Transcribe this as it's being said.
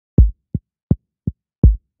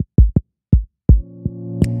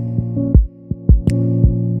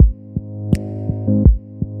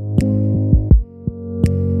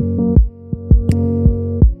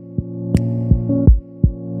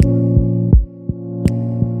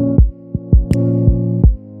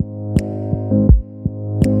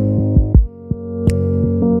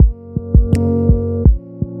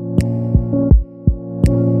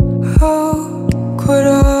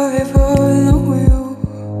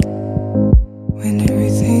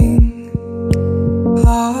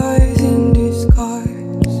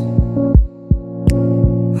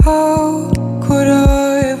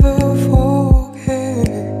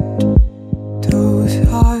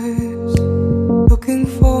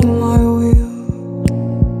waiting for my will.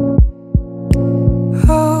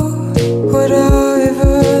 How could I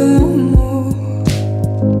ever know more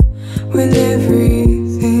when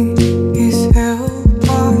everything is held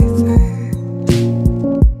by thread?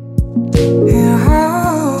 And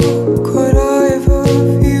how could I ever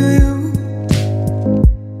feel you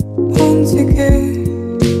once again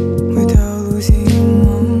without losing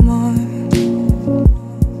my mind?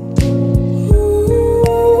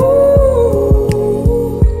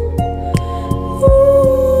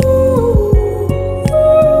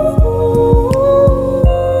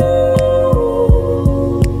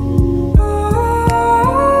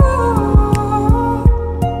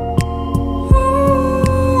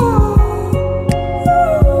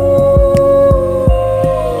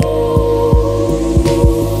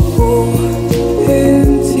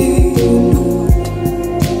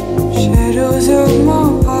 Shadows of my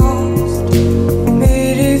past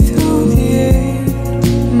made it through the end.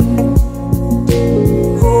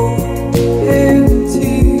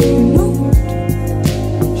 Empty note.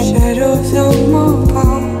 Shadows of my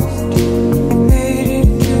past made it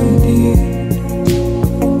through the end.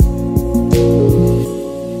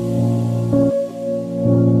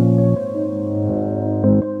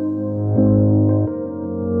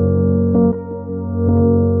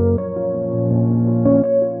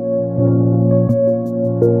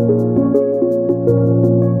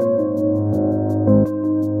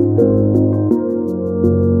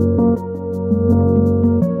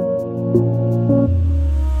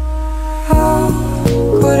 How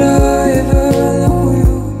could I ever know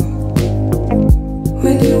you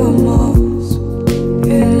when you were miles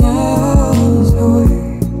in my